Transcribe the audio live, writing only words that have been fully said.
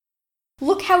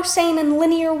Look How Sane and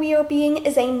Linear We Are Being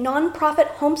is a non-profit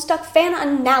Homestuck fan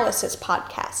analysis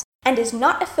podcast and is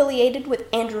not affiliated with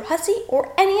Andrew Hussey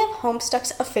or any of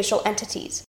Homestuck's official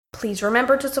entities. Please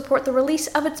remember to support the release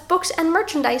of its books and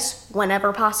merchandise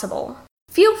whenever possible.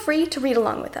 Feel free to read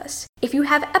along with us. If you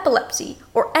have epilepsy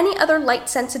or any other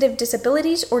light-sensitive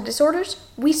disabilities or disorders,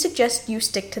 we suggest you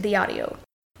stick to the audio.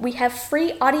 We have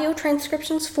free audio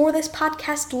transcriptions for this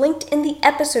podcast linked in the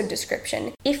episode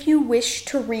description if you wish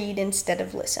to read instead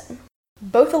of listen.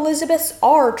 Both Elizabeths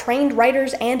are trained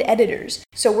writers and editors,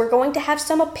 so we're going to have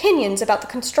some opinions about the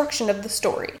construction of the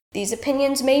story. These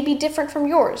opinions may be different from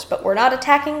yours, but we're not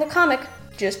attacking the comic,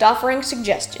 just offering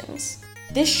suggestions.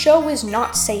 This show is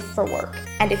not safe for work,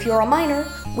 and if you're a minor,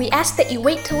 we ask that you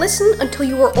wait to listen until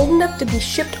you are old enough to be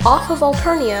shipped off of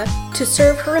Alternia to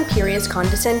serve Her Imperious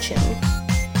condescension.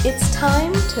 It's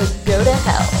time to go to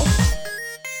hell.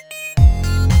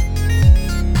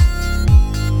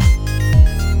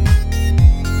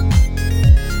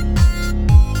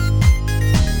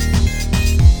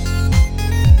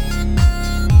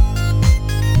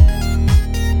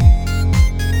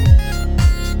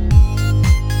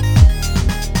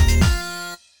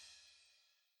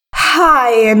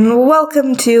 Hi, and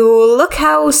welcome to Look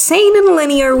How Sane and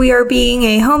Linear We Are Being,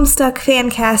 a Homestuck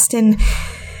fancast in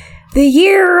the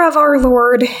year of our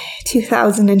Lord,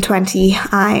 2020.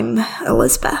 I'm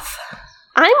Elizabeth.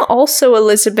 I'm also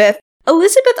Elizabeth.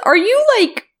 Elizabeth, are you,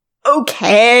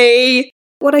 okay?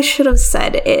 What I should have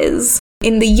said is,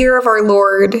 in the year of our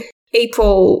Lord,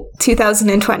 April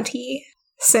 2020,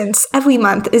 since every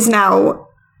month is now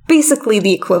basically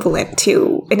the equivalent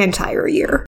to an entire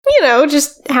year. You know,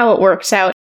 just how it works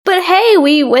out. But hey,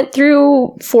 we went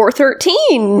through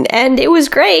 413, and it was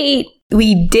great.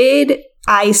 We did.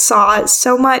 I saw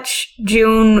so much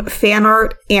June fan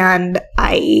art, and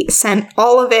I sent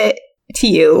all of it to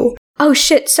you. Oh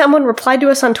shit, someone replied to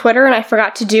us on Twitter, and I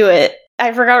forgot to do it.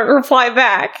 I forgot to reply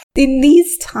back. In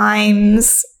these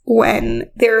times, when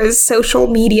there is social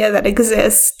media that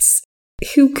exists,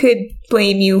 who could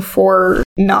blame you for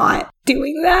not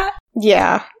doing that?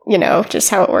 Yeah, you know, just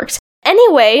how it works.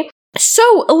 Anyway,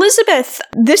 so, Elizabeth,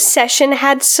 this session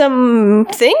had some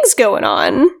things going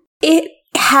on. It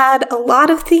had a lot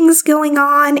of things going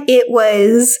on. It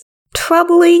was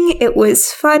troubling, it was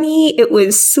funny, it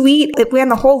was sweet. It ran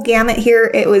the whole gamut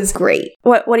here. It was great.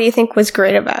 What do you think was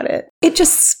great about it? It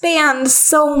just spanned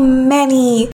so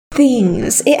many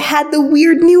things. It had the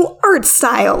weird new art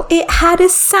style. It had a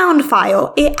sound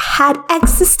file. It had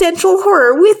existential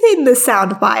horror within the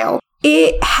sound file.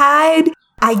 It had,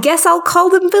 I guess I'll call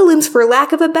them villains for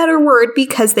lack of a better word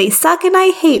because they suck and I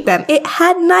hate them. It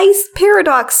had nice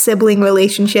paradox sibling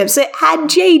relationships. It had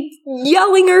Jade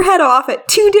yelling her head off at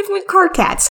two different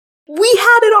Karkats. We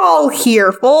had it all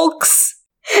here, folks.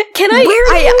 Where do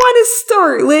you want to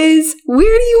start, Liz? Where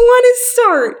do you want to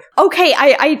start? Okay,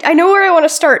 I know where I want to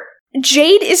start.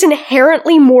 Jade is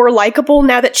inherently more likable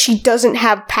now that she doesn't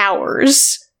have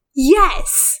powers.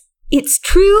 Yes, it's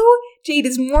true. Jade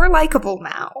is more likable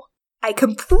now. I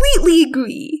completely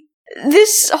agree.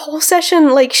 This whole session,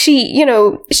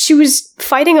 she was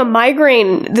fighting a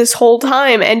migraine this whole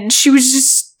time, and she was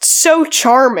just so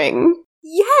charming.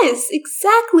 Yes,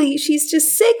 exactly. She's just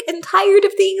sick and tired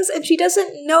of things, and she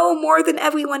doesn't know more than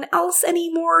everyone else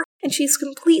anymore, and she's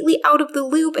completely out of the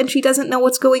loop, and she doesn't know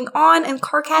what's going on, and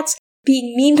Karkat's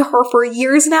being mean to her for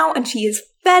years now, and she is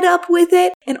fed up with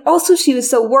it, and also she was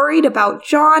so worried about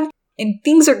John, and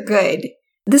things are good.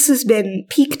 This has been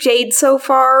peak Jade so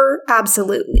far,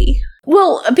 absolutely.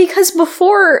 Well, because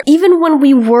before, even when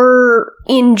we were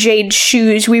in Jade's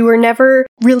shoes, we were never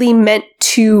really meant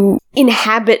to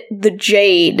inhabit the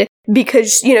Jade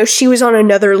because, she was on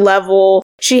another level.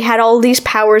 She had all these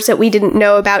powers that we didn't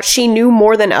know about. She knew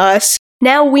more than us.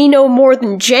 Now we know more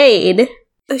than Jade.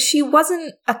 She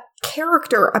wasn't a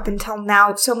character up until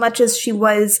now so much as she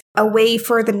was a way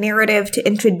for the narrative to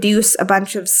introduce a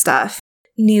bunch of stuff.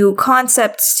 New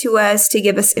concepts to us, to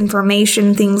give us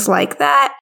information, things like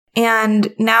that.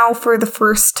 And now for the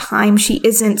first time, she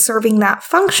isn't serving that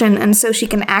function, and so she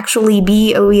can actually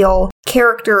be a real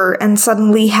character and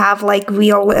suddenly have,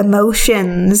 real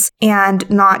emotions and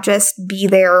not just be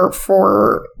there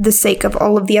for the sake of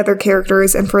all of the other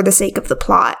characters and for the sake of the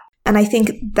plot. And I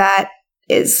think that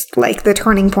is, the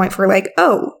turning point for,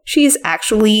 oh, she's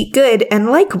actually good and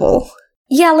likable.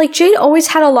 Yeah, Jade always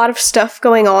had a lot of stuff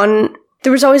going on.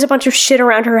 There was always a bunch of shit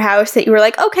around her house that you were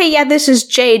like, okay, yeah, this is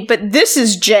Jade, but this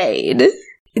is Jade.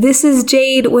 This is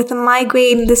Jade with a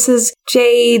migraine. This is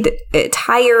Jade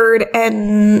tired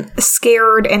and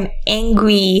scared and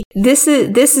angry. This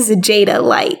is a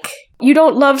Jada-like. You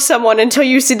don't love someone until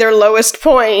you see their lowest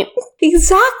point.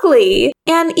 Exactly.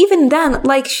 And even then,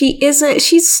 like,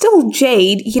 she's still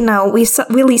Jade, you know, we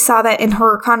really saw that in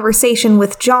her conversation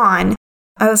with John.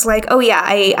 I was like, oh yeah,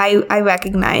 I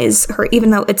recognize her,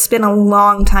 even though it's been a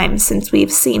long time since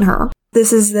we've seen her.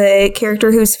 This is the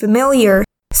character who's familiar.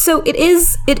 So it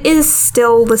is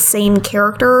still the same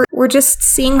character. We're just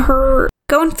seeing her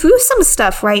going through some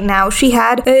stuff right now. She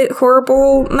had a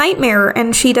horrible nightmare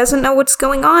and she doesn't know what's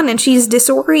going on and she's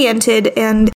disoriented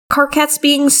and Carquette's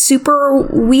being super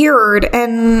weird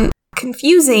and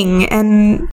confusing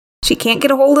and she can't get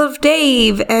a hold of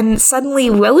Dave and suddenly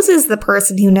Rose is the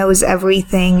person who knows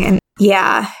everything and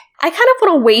yeah. I kind of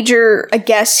want to wager a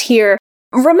guess here.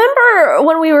 Remember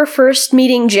when we were first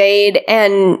meeting Jade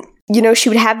and you know, she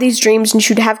would have these dreams and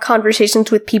she would have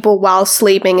conversations with people while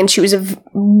sleeping, and she was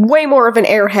way more of an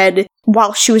airhead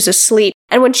while she was asleep.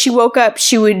 And when she woke up,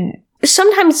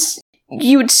 sometimes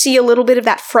you would see a little bit of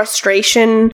that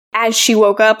frustration as she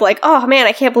woke up, like, oh man,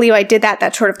 I can't believe I did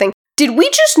that sort of thing. Did we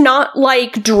just not,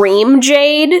 like, dream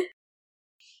Jade?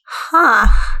 Huh.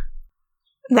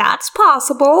 That's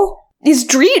possible. Does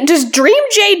Dream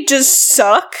Jade just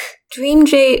suck?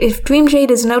 If Dream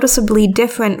Jade is noticeably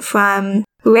different from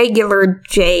regular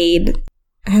Jade,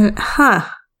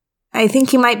 I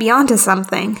think you might be onto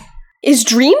something. Is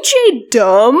Dream Jade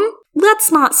dumb?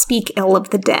 Let's not speak ill of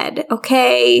the dead,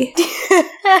 okay?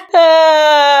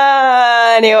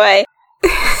 Anyway.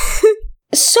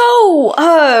 So,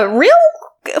 real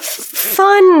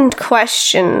fun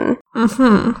question.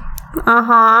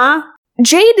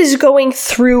 Jade is going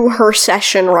through her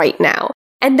session right now.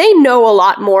 And they know a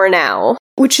lot more now,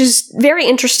 which is very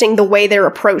interesting the way they're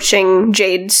approaching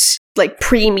Jade's, like,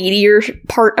 pre-meteor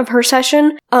part of her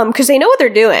session. Because they know what they're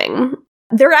doing.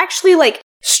 They're actually, like,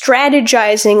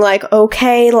 strategizing, like,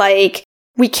 okay, like,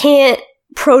 we can't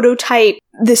prototype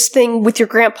this thing with your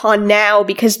grandpa now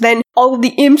because then all of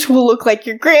the imps will look like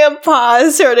your grandpa,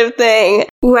 sort of thing.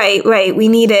 Right. We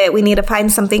need to find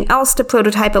something else to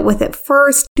prototype it with it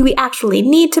first. Do we actually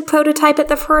need to prototype it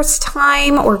the first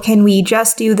time, or can we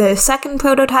just do the second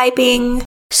prototyping?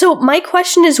 So my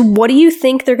question is, what do you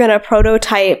think they're gonna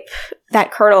prototype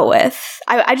that kernel with?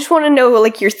 I just want to know,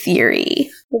 like, your theory.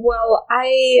 Well,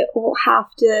 I will have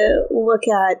to look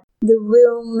at the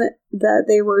room that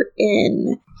they were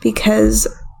in, because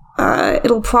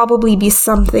it'll probably be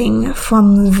something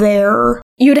from there.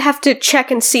 You'd have to check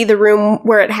and see the room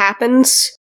where it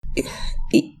happens?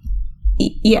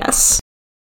 Yes.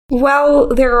 Well,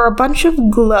 there are a bunch of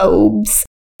globes.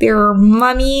 There are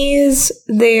mummies.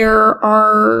 There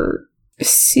are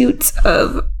suits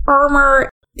of armor.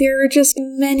 There are just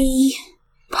many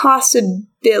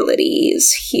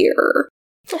possibilities here.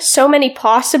 So many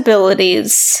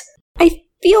possibilities. I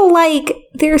feel like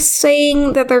they're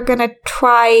saying that they're gonna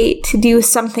try to do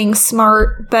something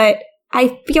smart, but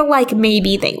I feel like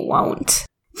maybe they won't.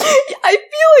 I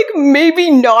feel like maybe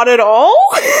not at all.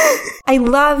 I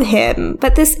love him,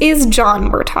 but this is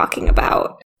John we're talking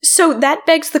about. So that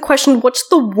begs the question, what's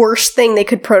the worst thing they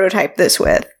could prototype this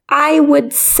with? I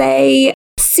would say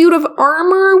suit of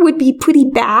armor would be pretty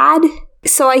bad,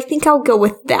 so I think I'll go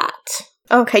with that.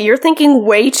 Okay, you're thinking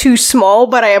way too small,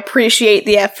 but I appreciate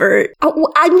the effort.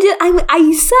 Oh, I'm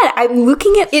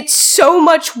looking at... It's so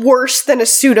much worse than a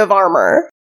suit of armor.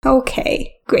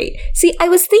 Okay, great. See, I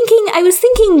was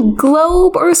thinking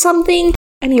globe or something.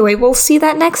 Anyway, we'll see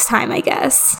that next time, I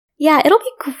guess. Yeah, it'll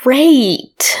be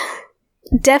great.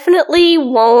 Definitely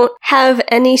won't have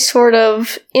any sort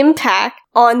of impact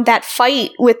on that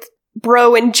fight with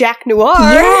Bro and Jack Noir.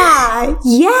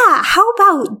 Yeah, how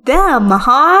about them,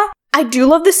 huh? I do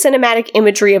love the cinematic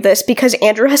imagery of this because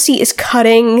Andrew Hussie is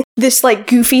cutting this, like,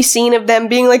 goofy scene of them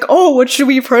being like, oh, what should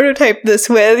we prototype this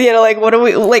with? You know, like, what do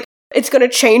we, like, it's gonna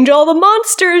change all the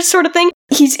monsters sort of thing.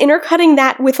 He's intercutting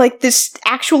that with, like, this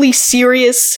actually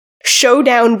serious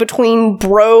showdown between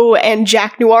Bro and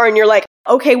Jack Noir, and you're like,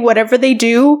 okay, whatever they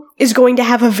do is going to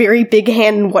have a very big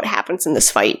hand in what happens in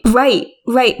this fight. Right.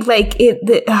 Like, it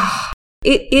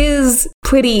is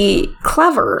pretty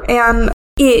clever, and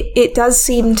it does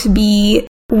seem to be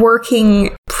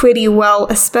working pretty well,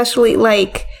 especially,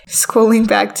 like, scrolling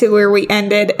back to where we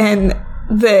ended and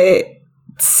the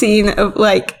scene of,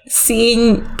 like,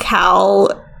 seeing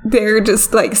Cal, they're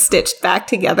just, like, stitched back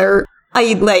together.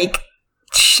 I, like,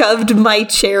 shoved my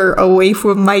chair away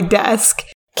from my desk.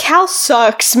 Cal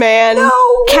sucks, man. No,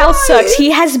 Cal sucks.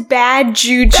 He has bad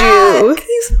juju.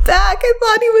 He's back. I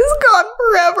thought he was gone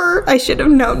forever. I should have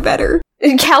known better.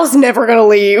 Cal's never gonna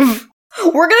leave.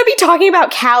 We're gonna be talking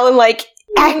about Cal in, like,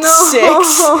 Act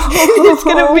 6.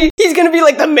 He's gonna be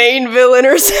like the main villain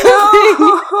or something.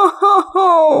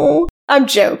 No. I'm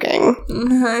joking.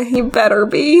 You better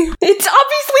be. It's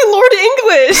obviously Lord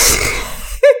English!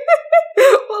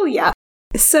 Well, yeah.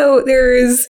 So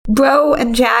there's Bro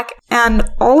and Jack, and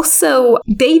also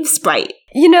Dave Sprite.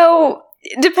 You know,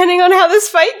 depending on how this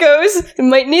fight goes, we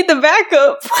might need the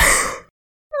backup.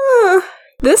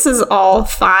 This is all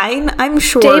fine, I'm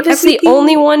sure. Dave is the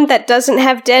only one that doesn't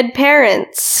have dead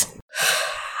parents.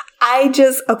 I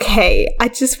just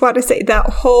want to say that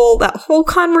whole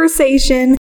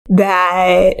conversation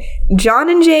that John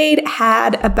and Jade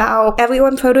had about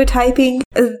everyone prototyping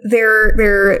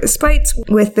their sprites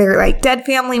with their like dead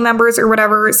family members or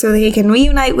whatever so they can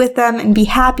reunite with them and be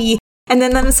happy, and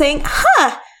then them saying,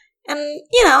 and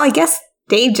I guess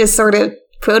Dave just sort of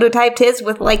prototyped his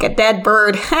with like a dead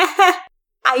bird.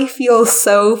 I feel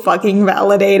so fucking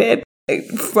validated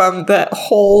from the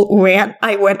whole rant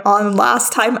I went on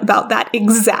last time about that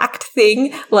exact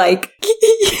thing. Like,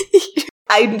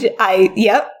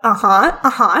 yep,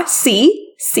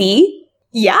 see,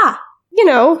 yeah.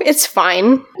 It's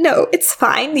fine. No, it's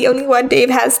fine. The only one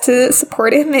Dave has to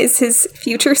support him is his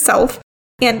future self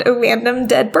and a random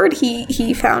dead bird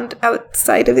he found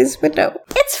outside of his window.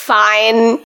 It's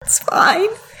fine. It's fine.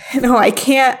 No, I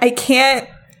can't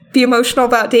be emotional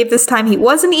about Dave this time. He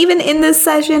wasn't even in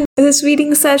this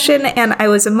reading session, and I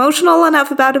was emotional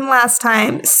enough about him last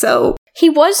time, so... He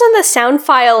was in the sound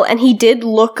file, and he did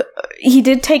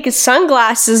take his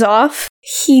sunglasses off.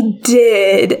 He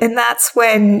did, and that's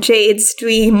when Jade's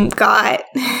dream got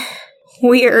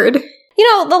weird.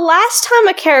 The last time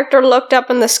a character looked up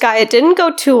in the sky, it didn't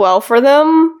go too well for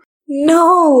them.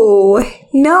 No,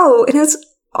 it was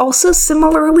also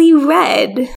similarly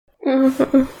red.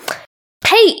 Mm-hmm.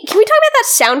 Hey, can we talk about that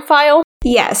sound file?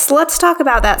 Yes, let's talk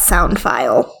about that sound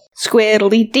file.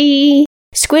 Squiddly-dee,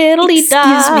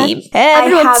 squiddly-da. Excuse me.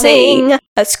 Everyone sing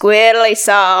a squiddly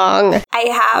song. I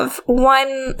have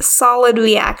one solid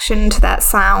reaction to that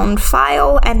sound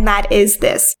file, and that is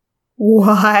this.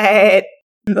 What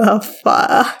the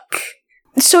fuck?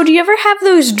 So do you ever have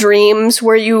those dreams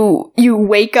where you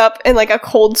wake up in like a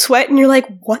cold sweat and you're like,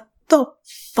 what the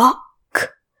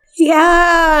fuck?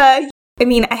 Yeah. I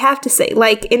mean, I have to say,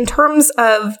 like, in terms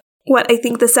of what I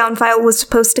think the sound file was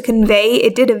supposed to convey,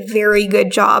 it did a very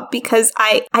good job because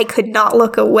I could not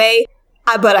look away,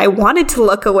 but I wanted to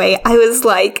look away. I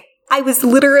was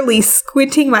literally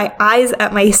squinting my eyes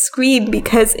at my screen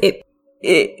because it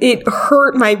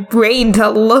hurt my brain to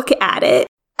look at it.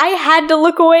 I had to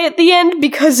look away at the end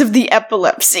because of the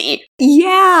epilepsy.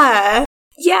 Yeah.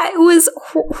 Yeah, it was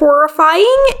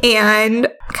horrifying and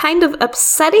kind of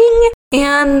upsetting,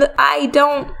 and I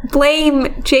don't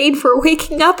blame Jade for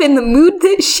waking up in the mood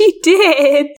that she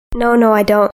did. No, I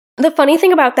don't. The funny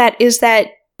thing about that is that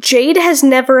Jade has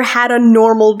never had a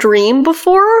normal dream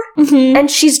before, and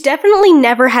she's definitely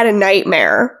never had a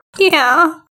nightmare.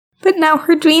 Yeah, but now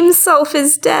her dream self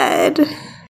is dead.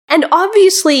 And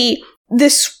obviously,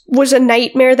 this was a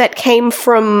nightmare that came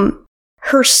from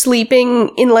her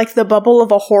sleeping in, like, the bubble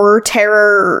of a horror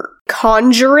terror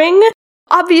conjuring.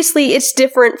 Obviously, it's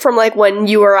different from, like, when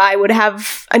you or I would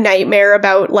have a nightmare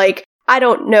about, like, I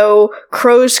don't know,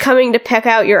 crows coming to peck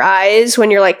out your eyes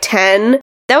when you're, like, 10.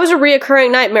 That was a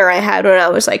reoccurring nightmare I had when I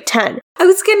was, like, 10. I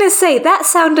was gonna say, that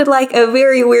sounded like a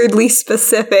very weirdly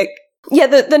specific... Yeah,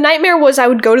 the nightmare was I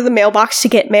would go to the mailbox to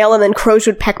get mail and then crows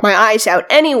would peck my eyes out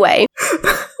anyway.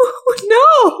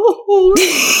 No!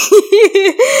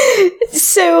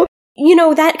 So,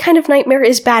 that kind of nightmare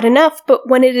is bad enough, but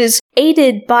when it is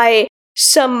aided by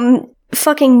some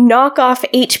fucking knockoff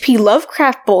H.P.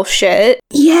 Lovecraft bullshit...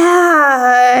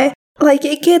 Yeah! Like,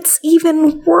 it gets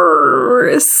even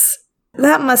worse.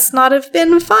 That must not have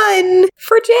been fun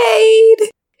for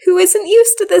Jade, who isn't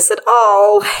used to this at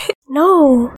all.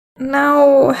 No.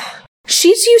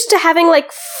 She's used to having,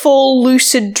 like, full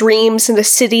lucid dreams in a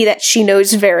city that she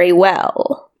knows very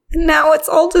well. Now it's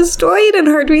all destroyed and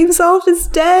her dream self is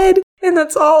dead, and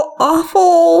that's all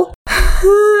awful.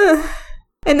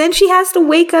 And then she has to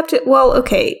wake up to, well,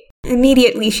 okay,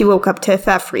 immediately she woke up to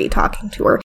Fefri talking to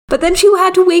her. But then she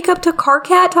had to wake up to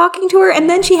Karkat talking to her, and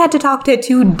then she had to talk to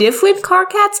 2 different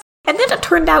Karkats, and then it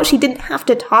turned out she didn't have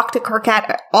to talk to Karkat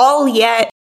at all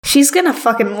yet. She's gonna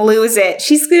fucking lose it.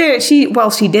 She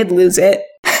did lose it.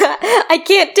 I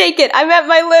can't take it. I'm at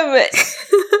my limit.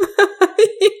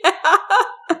 Yeah.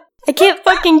 I can't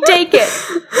fucking take it.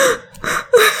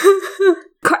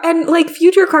 And, like,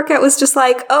 future Karkat was just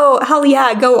like, oh, hell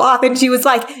yeah, go off. And she was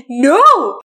like,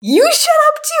 no, you shut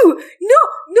up too.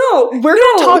 No, we're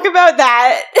gonna talk about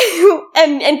that.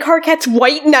 and Karkat's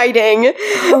white knighting.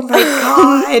 Oh my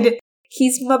god.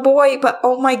 He's my boy, but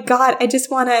oh my god, I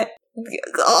just wanna...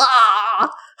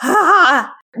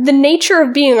 The nature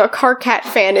of being a Karkat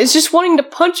fan is just wanting to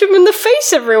punch him in the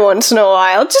face every once in a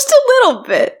while, just a little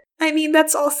bit. I mean,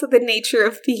 that's also the nature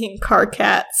of being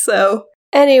Karkat, so...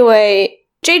 Anyway,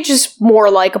 Jade's just more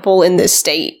likable in this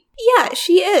state. Yeah,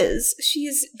 she is.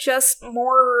 She's just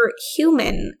more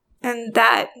human, and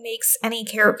that makes any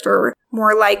character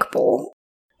more likable.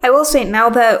 I will say, now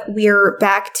that we're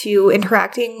back to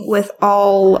interacting with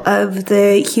all of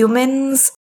the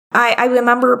humans, I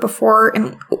remember before,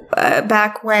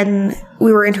 back when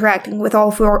we were interacting with all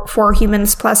four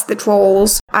humans plus the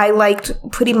trolls, I liked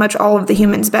pretty much all of the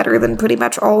humans better than pretty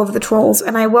much all of the trolls,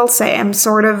 and I will say I'm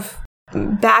sort of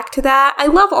back to that. I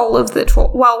love all of the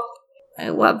trolls. Well, I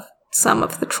love some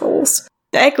of the trolls.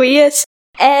 Aqueous.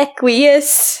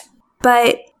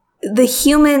 But the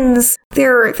humans,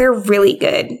 they're really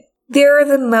good. They're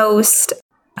the most...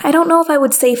 I don't know if I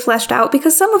would say fleshed out,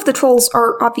 because some of the trolls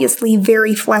are obviously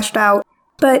very fleshed out,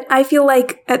 but I feel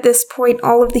like at this point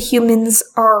all of the humans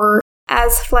are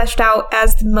as fleshed out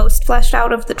as the most fleshed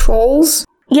out of the trolls.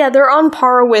 Yeah, they're on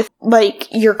par with, like,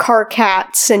 your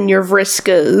Karkats and your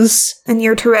Vriskas. And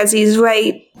your Terezis,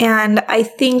 right? And I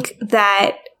think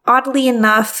that, oddly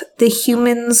enough, the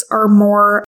humans are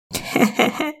more...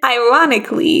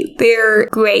 Ironically, they're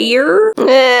grayer.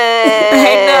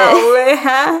 I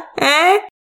know.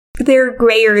 They're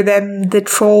grayer than the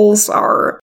trolls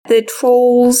are. The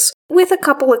trolls, with a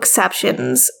couple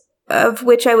exceptions, of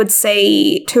which I would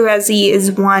say Terezi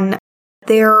is one,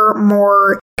 they're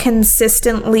more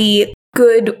consistently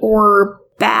good or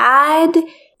bad.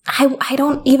 I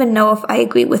don't even know if I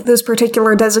agree with those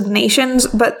particular designations,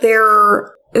 but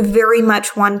they're very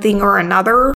much one thing or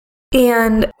another.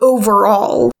 And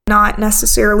overall, not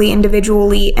necessarily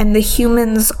individually, and the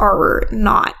humans are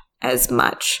not as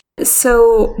much.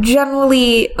 So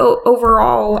generally,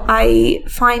 overall, I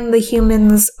find the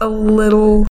humans a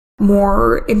little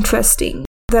more interesting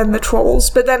than the trolls.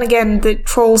 But then again, the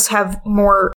trolls have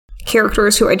more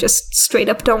characters who I just straight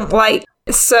up don't like.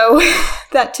 So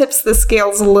that tips the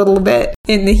scales a little bit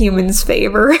in the humans'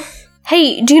 favor.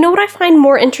 Hey, do you know what I find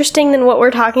more interesting than what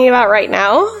we're talking about right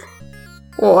now?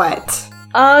 What?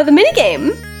 The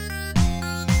minigame.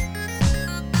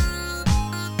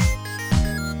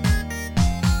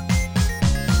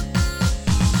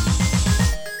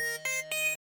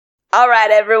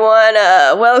 Alright, everyone,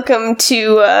 welcome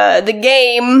to, the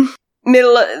game.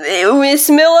 Middle of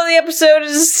the episode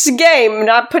is a game.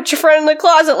 Not put your friend in the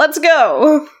closet, let's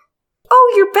go.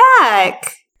 Oh, you're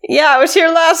back! Yeah, I was here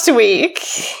last week.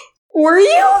 Were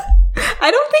you? I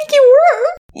don't think you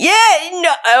were. Yeah,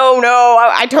 no, oh no,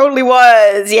 I totally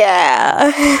was,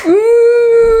 yeah.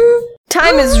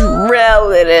 Time is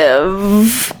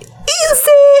relative. Is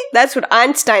it? That's what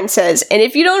Einstein says, and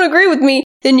if you don't agree with me,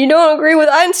 then you don't agree with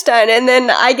Einstein, and then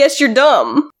I guess you're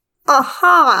dumb.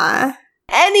 Uh-huh.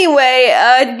 Anyway,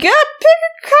 gotta pick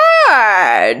a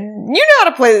card. You know how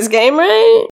to play this game,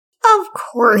 right? Of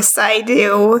course I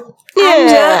do.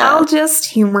 Yeah. I'll just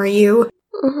humor you.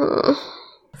 Mm-hmm.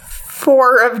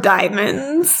 4 of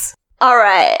diamonds.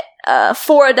 Alright,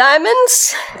 4 of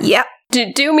diamonds? Yep.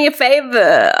 Do me a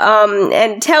favor,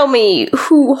 and tell me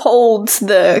who holds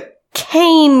the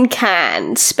cane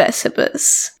can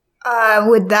specibus.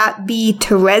 Would that be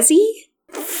Terezi?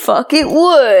 Fuck it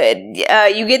would.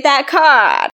 You get that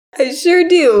card. I sure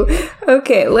do.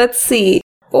 Okay, let's see.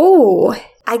 Oh,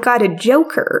 I got a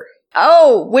Joker.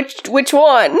 Oh, which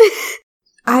one?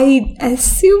 I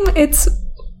assume it's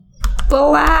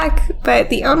black, but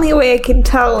the only way I can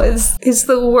tell is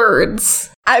the words.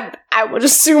 I would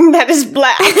assume that is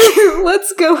black.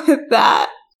 Let's go with that.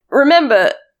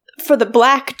 Remember, for the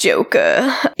black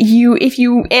Joker, if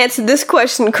you answer this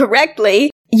question correctly,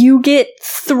 you get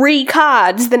 3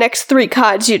 cards, the next 3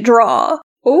 cards you draw.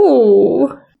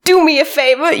 Ooh. Do me a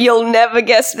favor, you'll never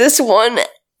guess this one.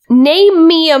 Name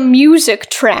me a music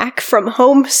track from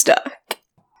Homestuck.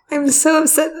 I'm so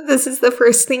upset that this is the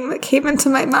first thing that came into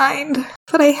my mind,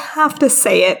 but I have to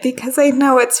say it because I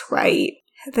know it's right.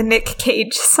 The Nick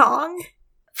Cage song.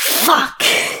 Fuck.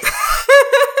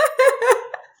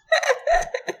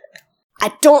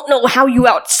 I don't know how you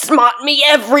outsmart me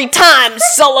every time,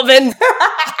 Sullivan!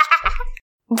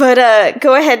 But,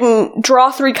 go ahead and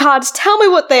draw 3 cards. Tell me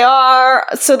what they are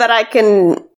so that I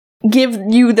can give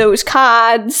you those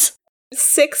cards.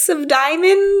 6 of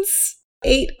diamonds,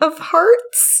 8 of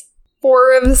hearts,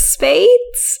 4 of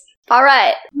spades.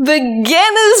 Alright,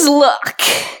 beginner's luck.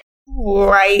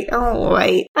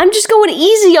 Alright. I'm just going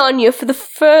easy on you for the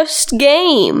first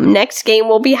game. Next game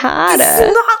will be harder. This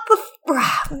is not the...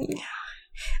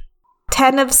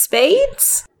 10 of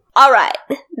spades? Alright,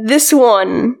 this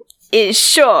one is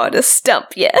sure to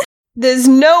stump you. There's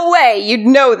no way you'd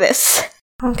know this.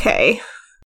 Okay.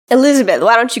 Elizabeth,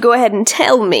 why don't you go ahead and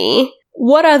tell me,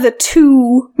 what are the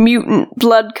 2 mutant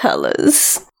blood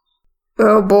colors?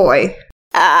 Oh boy.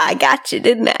 I got you,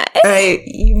 didn't I?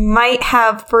 You might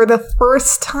have, for the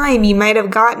first time, you might have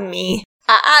gotten me.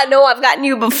 I know I've gotten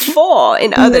you before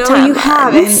in other timelines. No, you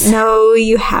haven't. No,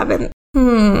 you haven't.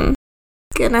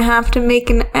 Gonna have to make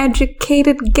an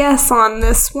educated guess on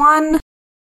this one.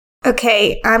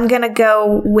 Okay, I'm gonna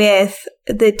go with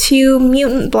the 2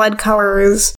 mutant blood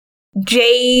colors,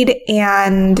 Jade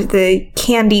and the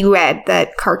candy red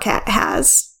that Karkat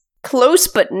has. Close,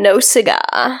 but no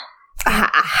cigar.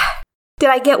 Did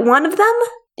I get one of them?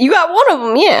 You got one of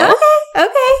them, yeah.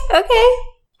 Okay.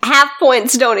 Half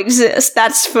points don't exist.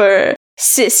 That's for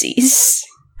sissies.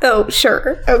 Oh,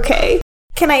 sure. Okay.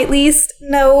 Can I at least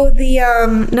know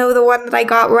the one that I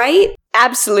got right?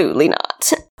 Absolutely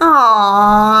not.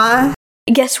 Aww.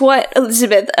 Guess what,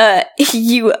 Elizabeth?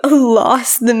 You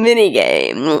lost the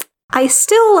minigame. I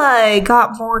still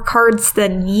got more cards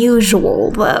than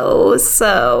usual, though,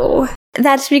 so...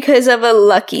 That's because of a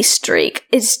lucky streak.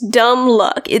 It's dumb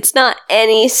luck. It's not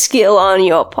any skill on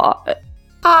your part.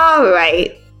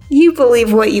 Alright. You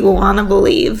believe what you want to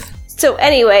believe. So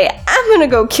anyway, I'm gonna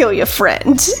go kill your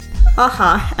friend.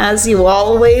 As you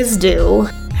always do.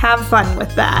 Have fun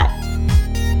with that.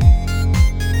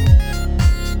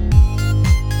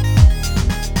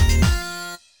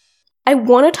 I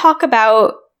want to talk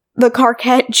about the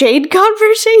Karkat Jade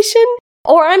conversation.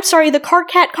 Or, I'm sorry, the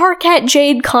Karkat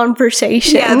Jade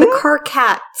conversation. Yeah, the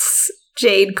Karkat's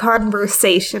Jade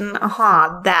conversation.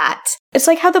 That. It's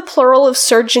like how the plural of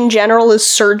Surgeon General is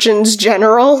Surgeons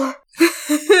General.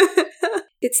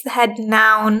 It's the head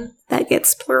noun that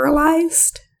gets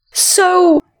pluralized.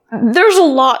 So, there's a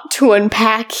lot to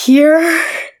unpack here.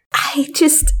 I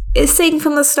just, saying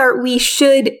from the start, we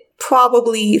should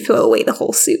probably throw away the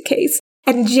whole suitcase.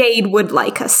 And Jade would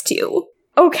like us to.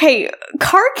 Okay,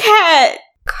 Karkat.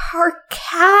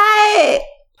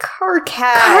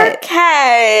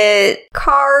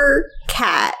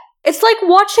 It's like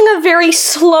watching a very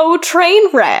slow train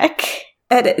wreck.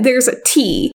 And there's a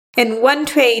T, and one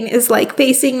train is like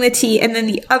facing the T, and then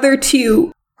the other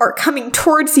 2 are coming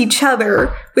towards each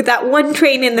other with that one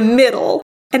train in the middle.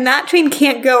 And that train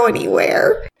can't go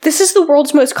anywhere. This is the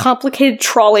world's most complicated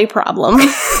trolley problem.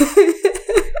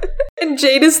 And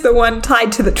Jade is the one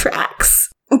tied to the tracks.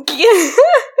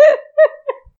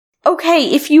 Okay,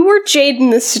 if you were Jade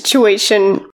in this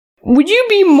situation, would you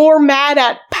be more mad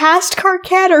at past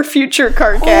Karkat or future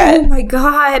Karkat?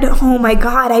 Oh my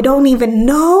god, I don't even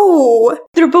know.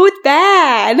 They're both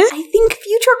bad. I think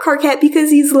future Karkat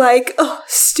because he's like, oh,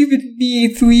 stupid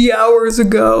me 3 hours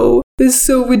ago. This is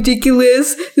so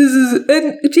ridiculous.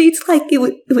 And Jade's like, it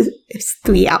was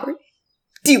 3 hours.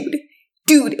 Dude,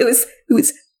 it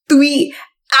was 3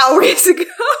 hours ago.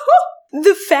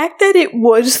 The fact that it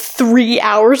was 3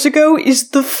 hours ago is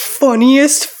the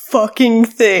funniest fucking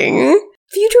thing.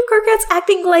 Future Karkat's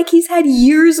acting like he's had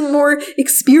years more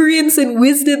experience and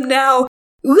wisdom now.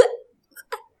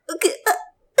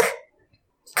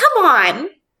 Come on.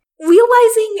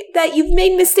 Realizing that you've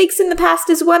made mistakes in the past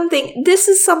is one thing. This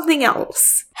is something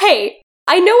else. Hey,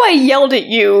 I know I yelled at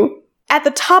you at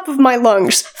the top of my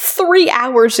lungs 3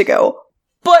 hours ago,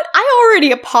 but I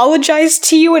already apologized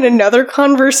to you in another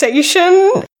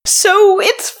conversation, so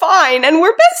it's fine, and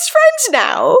we're best friends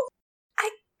now.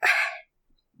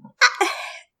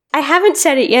 I haven't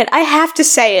said it yet. I have to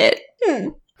say it.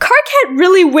 Karkat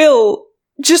really will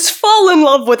just fall in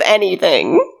love with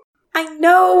anything. I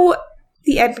know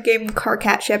the endgame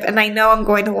Karkat ship, and I know I'm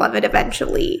going to love it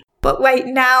eventually. But right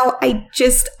now, I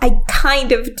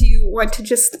kind of do want to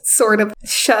just sort of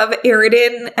shove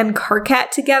Aridin and Karkat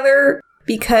together,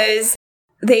 because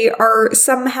they are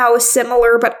somehow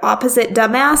similar but opposite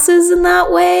dumbasses in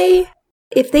that way.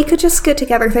 If they could just get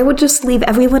together, they would just leave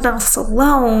everyone else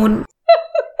alone.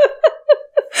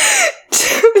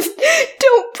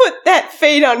 Don't put that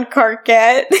fate on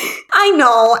Karkat. I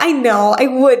know, I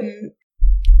wouldn't.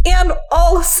 And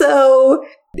also,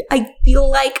 I feel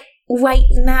like right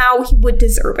now he would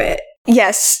deserve it.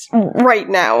 Yes, right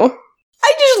now.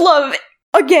 I just love,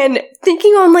 again,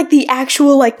 thinking on, like, the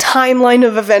actual, like, timeline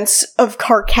of events of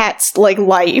Karkat's, like,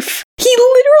 life. He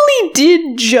literally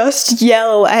did just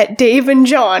yell at Dave and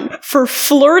John for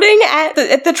flirting at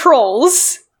the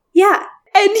trolls. Yeah.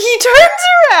 And he turns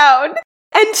around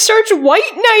and starts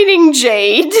white knighting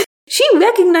Jade. She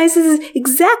recognizes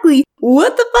exactly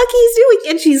what the fuck he's doing,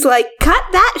 and she's like, cut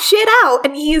that shit out.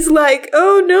 And he's like,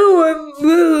 oh no,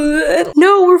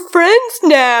 no, we're friends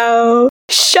now.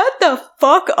 Shut the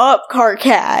fuck up,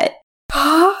 Karkat.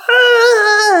 Oh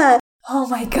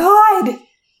my god.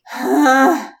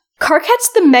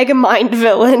 Karkat's the Megamind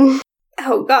villain.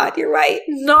 Oh god, you're right.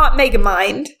 Not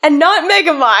Megamind. And not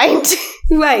Megamind.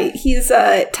 Right, he's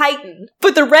Titan.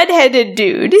 But the redheaded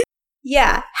dude.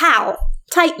 Yeah, Hal.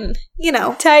 Titan. You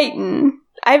know. Titan.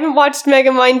 I haven't watched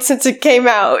Megamind since it came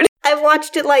out. I've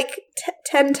watched it like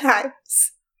 10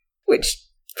 times. Which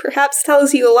perhaps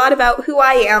tells you a lot about who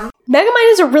I am.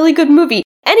 Megamind is a really good movie.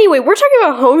 Anyway, we're talking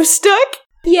about Homestuck?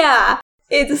 Yeah.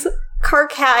 It's...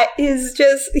 Karkat is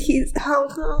just... He's...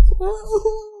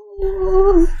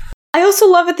 I also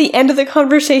love at the end of the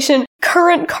conversation,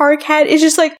 current Karkat is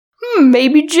just like,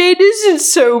 maybe Jade isn't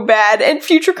so bad. And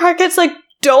future Karkat's like,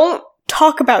 don't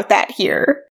talk about that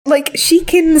here. Like, she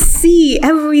can see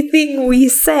everything we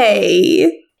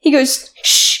say. He goes,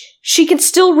 shh, she can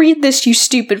still read this, you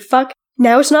stupid fuck.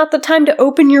 Now's not the time to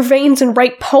open your veins and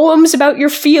write poems about your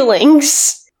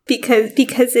feelings.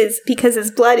 Because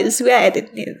his blood is red, and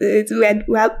it's red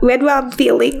rum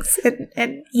feelings,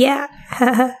 and yeah.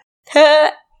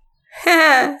 Other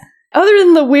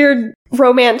than the weird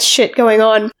romance shit going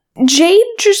on, Jade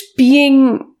just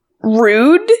being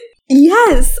rude?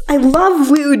 Yes, I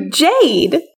love rude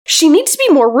Jade. She needs to be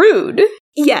more rude.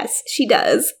 Yes, she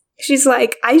does. She's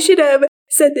like, I should have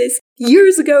said this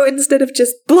years ago instead of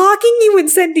just blocking you and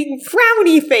sending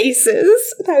frowny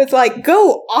faces. And I was like,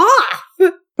 go off!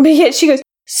 But yet she goes,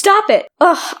 stop it.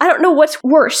 Ugh, I don't know what's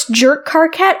worse, jerk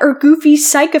Karkat or goofy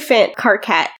sycophant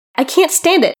Karkat. I can't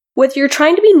stand it. Whether you're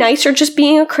trying to be nice or just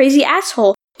being a crazy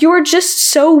asshole, you are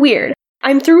just so weird.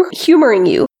 I'm through humoring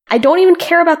you. I don't even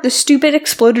care about the stupid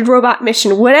exploded robot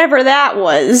mission, whatever that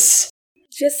was.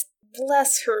 Just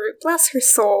bless her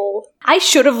soul. I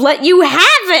should have let you have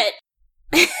it!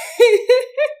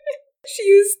 She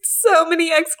used so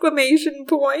many exclamation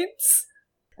points.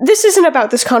 This isn't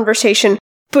about this conversation,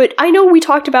 but I know we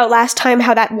talked about last time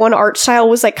how that one art style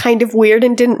was like kind of weird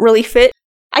and didn't really fit.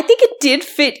 I think it did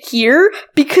fit here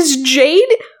because Jade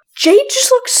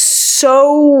just looks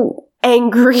so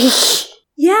angry.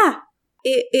 Yeah,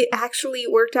 it actually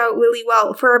worked out really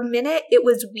well. For a minute, it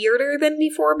was weirder than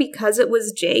before because it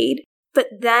was Jade. But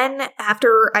then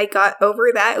after I got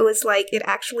over that, it was like it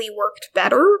actually worked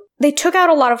better. They took out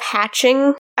a lot of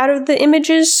hatching out of the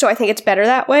images, so I think it's better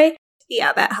that way.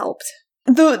 Yeah, that helped.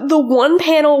 The one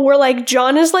panel where like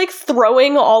John is like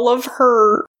throwing all of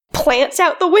her plants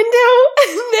out the window,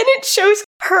 and then it shows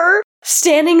her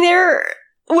standing there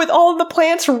with all of the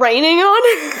plants raining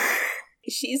on her.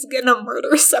 She's gonna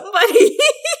murder somebody.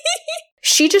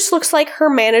 She just looks like her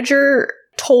manager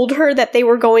told her that they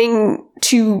were going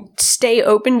to stay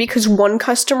open because one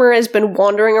customer has been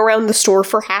wandering around the store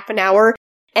for half an hour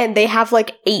and they have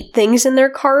like 8 things in their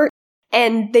cart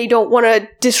and they don't want to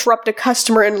disrupt a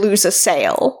customer and lose a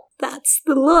sale. That's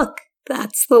the look.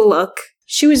 That's the look.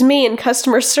 She was me in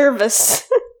customer service.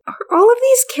 Are all of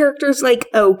these characters like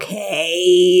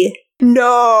okay?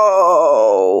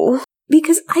 No.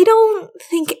 Because I don't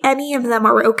think any of them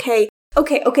are okay.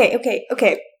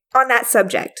 Okay. On that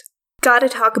subject, gotta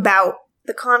talk about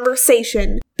the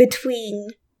conversation between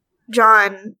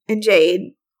John and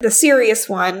Jade. The serious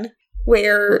one,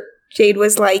 where Jade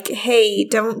was like, hey,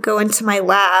 don't go into my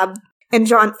lab. And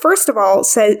John, first of all,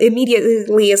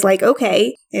 immediately is like,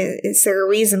 okay, is there a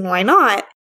reason why not?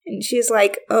 And she's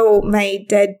like, oh, my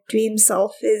dead dream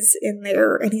self is in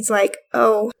there. And he's like,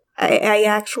 oh, I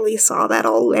actually saw that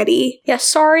already. Yeah,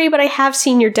 sorry, but I have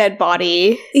seen your dead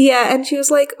body. Yeah, and she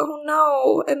was like, oh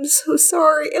no, I'm so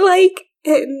sorry. Like,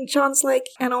 and John's like,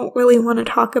 I don't really want to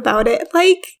talk about it.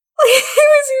 Like it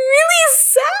was really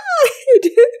sad.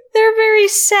 They're very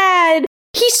sad.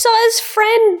 He saw his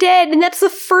friend dead, and that's the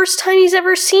first time he's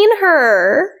ever seen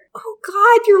her. Oh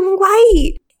god, you're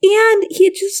right. And he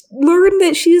had just learned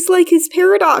that she's like his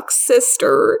paradox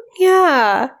sister.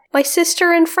 Yeah. My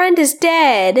sister and friend is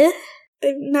dead.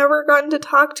 I've never gotten to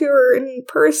talk to her in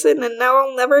person, and now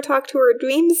I'll never talk to her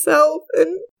dream self.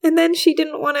 And then she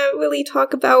didn't want to really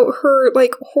talk about her,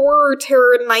 like, horror,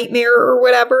 terror, nightmare, or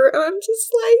whatever. And I'm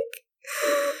just like,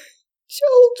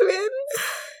 children.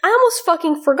 I almost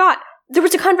fucking forgot. There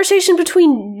was a conversation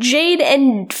between Jade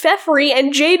and Pfeffery,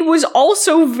 and Jade was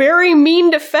also very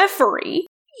mean to Pfeffery.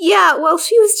 Yeah, well,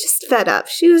 she was just fed up.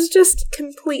 She was just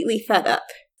completely fed up.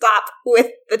 Stop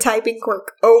with the typing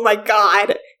quirk. Oh my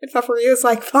god. And Pfeffery was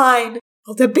like, fine,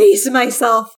 I'll debase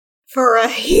myself for a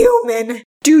human.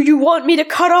 Do you want me to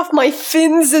cut off my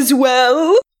fins as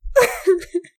well?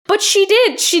 But she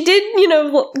did,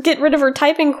 get rid of her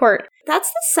typing quirk. That's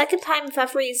the second time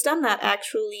Pfeffery's done that,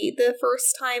 actually. The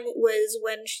first time was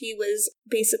when she was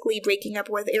basically breaking up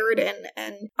with Eridan,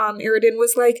 and Eridan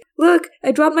was like, look,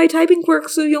 I dropped my typing quirk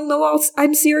so you'll know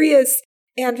I'm serious.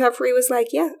 And Pfeffery was like,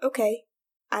 yeah, okay,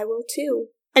 I will too.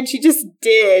 And she just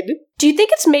did. Do you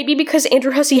think it's maybe because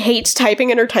Andrew Hussey hates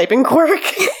typing in her typing quirk?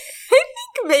 I think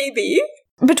maybe.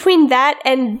 Between that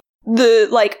and the,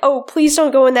 like, oh, please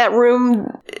don't go in that room,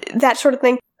 that sort of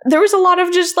thing, there was a lot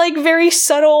of just, like, very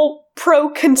subtle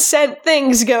pro-consent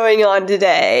things going on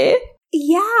today.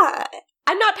 Yeah.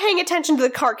 I'm not paying attention to the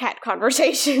Karkat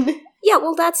conversation. Yeah,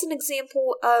 well, that's an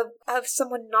example of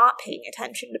someone not paying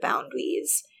attention to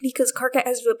boundaries. Because Karkat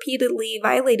has repeatedly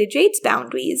violated Jade's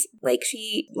boundaries. Like,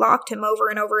 she locked him over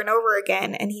and over and over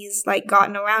again, and he's, like,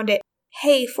 gotten around it.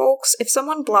 Hey, folks, if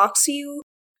someone blocks you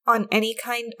on any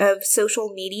kind of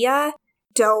social media,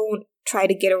 don't try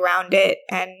to get around it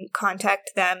and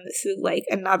contact them through, like,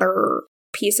 another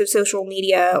piece of social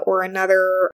media or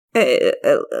another,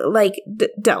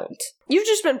 don't. You've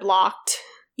just been blocked.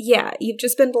 Yeah, you've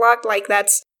just been blocked, like,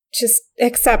 that's, just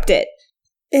accept it.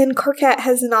 And Karkat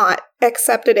has not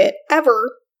accepted it,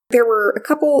 ever. There were a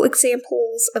couple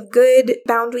examples of good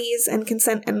boundaries and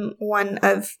consent and one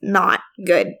of not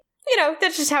good. You know,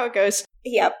 that's just how it goes.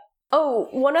 Yep. Oh,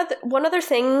 one other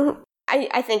thing,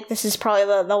 I think this is probably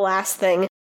the last thing.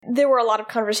 There were a lot of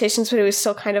conversations, but it was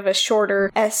still kind of a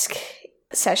shorter-esque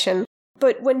session.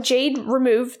 But when Jade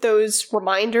removed those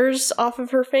reminders off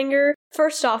of her finger,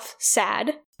 first off,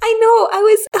 sad. I know,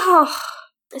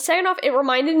 Second off, it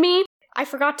reminded me, I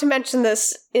forgot to mention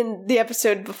this in the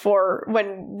episode before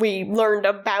when we learned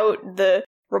about the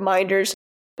reminders.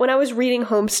 When I was reading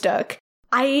Homestuck,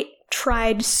 I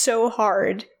tried so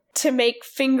hard to make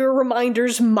finger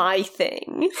reminders my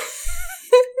thing.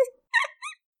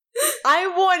 I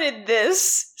wanted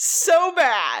this so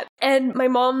bad. And my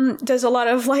mom does a lot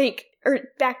of, like, or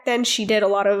back then she did a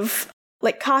lot of,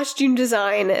 like, costume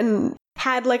design and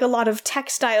had, like, a lot of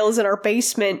textiles in our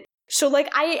basement. So,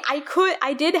 like,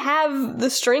 I did have the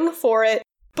string for it,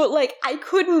 but, like, I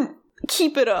couldn't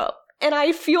keep it up. And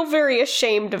I feel very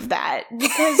ashamed of that,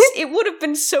 because it would have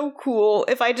been so cool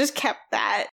if I just kept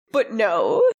that. But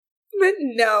no. But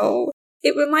no.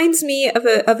 It reminds me of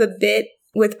a bit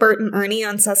with Bert and Ernie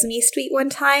on Sesame Street one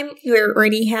time, where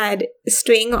Ernie had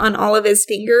string on all of his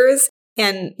fingers,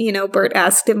 and, you know, Bert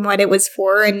asked him what it was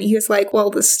for, and he was like, well,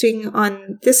 the string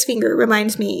on this finger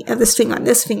reminds me of the string on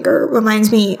this finger,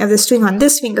 reminds me of the string on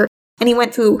this finger. And he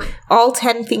went through all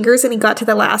 10 fingers, and he got to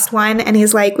the last one, and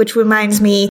he's like, which reminds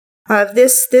me of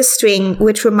this string,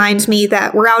 which reminds me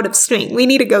that we're out of string. We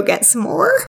need to go get some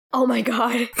more. Oh my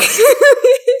god.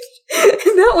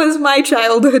 That was my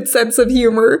childhood sense of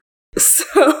humor.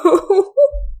 So,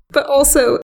 but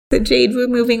also, the Jade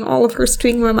removing all of her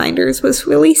string reminders was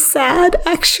really sad,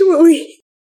 actually.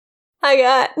 I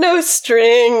got no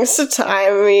strings to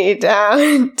tie me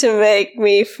down, to make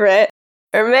me fret,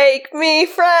 or make me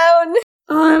frown.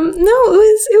 No,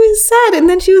 it was sad, and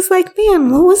then she was like,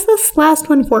 man, what was this last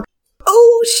one for?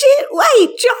 Oh shit,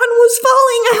 wait, John was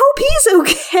falling, I hope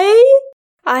he's okay.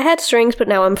 I had strings, but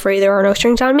now I'm free, there are no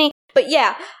strings on me. But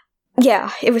yeah,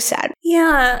 it was sad.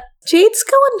 Yeah, Jade's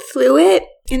going through it,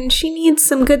 and she needs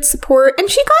some good support, and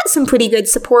she got some pretty good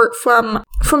support from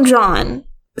John.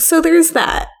 So there's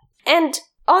that. And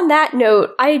on that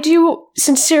note, I do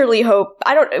sincerely hope,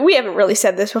 we haven't really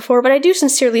said this before, but I do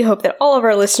sincerely hope that all of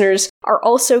our listeners are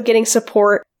also getting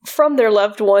support from their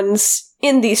loved ones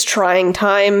in these trying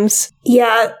times.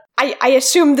 Yeah. I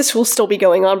assume this will still be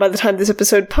going on by the time this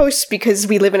episode posts, because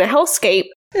we live in a hellscape.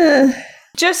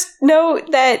 Just know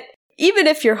that even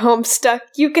if you're Homestuck,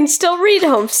 you can still read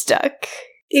Homestuck.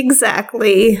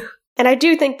 Exactly. And I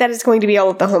do think that is going to be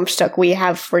all of the Homestuck we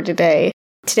have for today.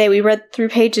 Today we read through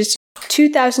pages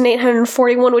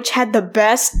 2,841, which had the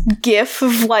best gif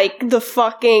of, like, the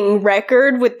fucking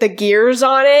record with the gears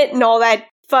on it and all that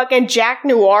fucking Jack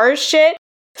Noir shit,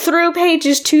 through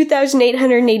pages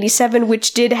 2,887,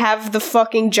 which did have the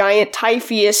fucking giant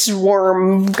Typhus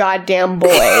worm goddamn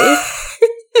boy.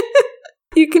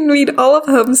 You can read all of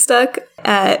Homestuck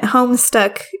at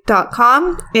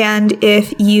homestuck.com, and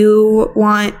if you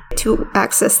want to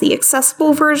access the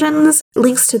accessible versions,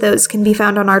 links to those can be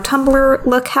found on our Tumblr,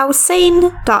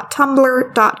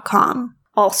 lookhowsane.tumblr.com.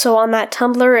 Also on that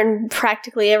Tumblr and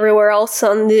practically everywhere else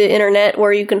on the internet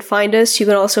where you can find us, you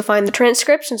can also find the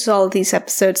transcriptions of all of these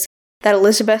episodes that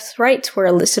Elizabeth writes, where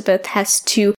Elizabeth has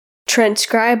to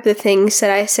transcribe the things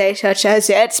that I say, such as,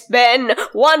 it's been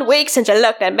 1 week since you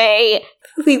looked at me.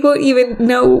 We won't even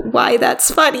know why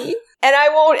that's funny. And I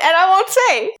won't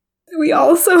say. We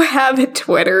also have a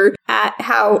Twitter at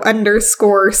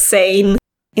how_sane,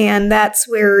 and that's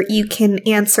where you can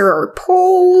answer our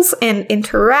polls and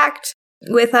interact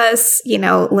with us, you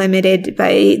know, limited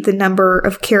by the number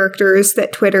of characters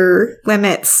that Twitter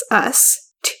limits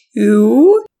us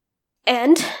to.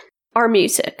 And our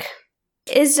music.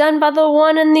 is done by the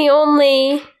one and the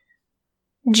only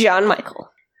John Michael.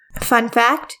 Fun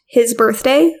fact, his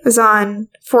birthday was on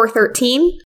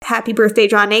 4/13. Happy birthday,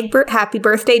 John Egbert. Happy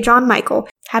birthday, John Michael.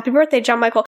 Happy birthday, John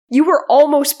Michael. You were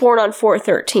almost born on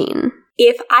 4/13.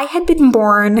 If I had been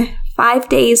born 5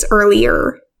 days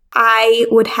earlier, I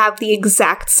would have the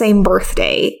exact same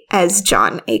birthday as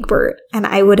John Egbert, and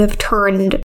I would have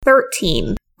turned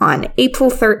 13 on April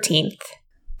 13th,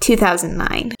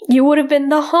 2009. You would have been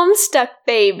the Homestuck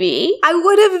baby. I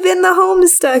would have been the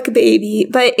Homestuck baby,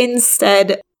 but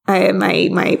instead,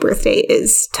 my birthday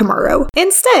is tomorrow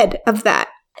instead of that.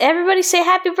 Everybody say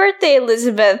happy birthday,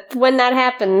 Elizabeth, when that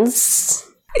happens.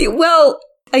 Well,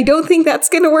 I don't think that's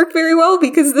going to work very well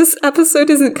because this episode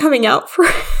isn't coming out for...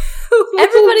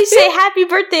 Everybody say happy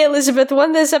birthday, Elizabeth,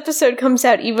 when this episode comes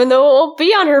out, even though it won't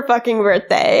be on her fucking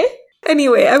birthday.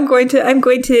 Anyway, I'm going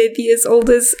to be as old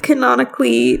as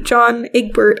canonically John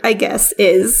Egbert, I guess,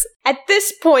 is. At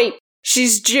this point,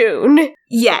 she's June.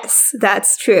 Yes,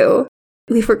 that's true.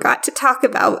 We forgot to talk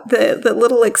about the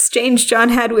little exchange John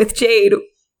had with Jade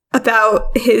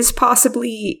about his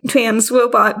possibly trans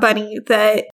robot bunny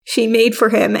that she made for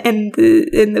him and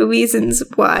the reasons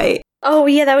why. Oh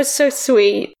yeah, that was so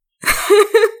sweet.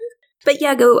 But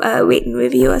yeah, go rate and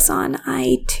review us on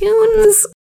iTunes.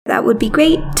 That would be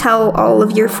great. Tell all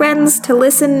of your friends to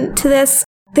listen to this.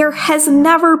 There has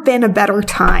never been a better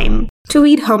time to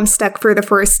read Homestuck for the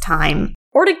first time.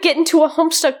 Or to get into a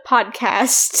Homestuck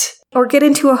podcast. Or get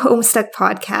into a Homestuck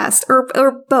podcast,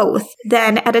 or both,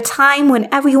 than at a time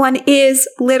when everyone is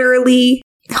literally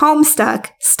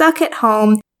homestuck, stuck at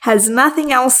home, has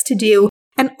nothing else to do,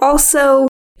 and also,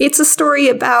 it's a story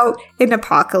about an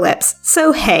apocalypse.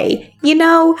 So hey,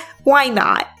 why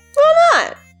not? Why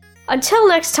not? Until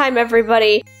next time,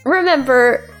 everybody,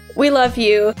 remember, we love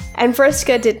you, and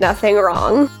Vriska did nothing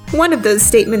wrong. One of those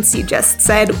statements you just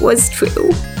said was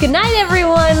true. Good night,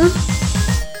 everyone!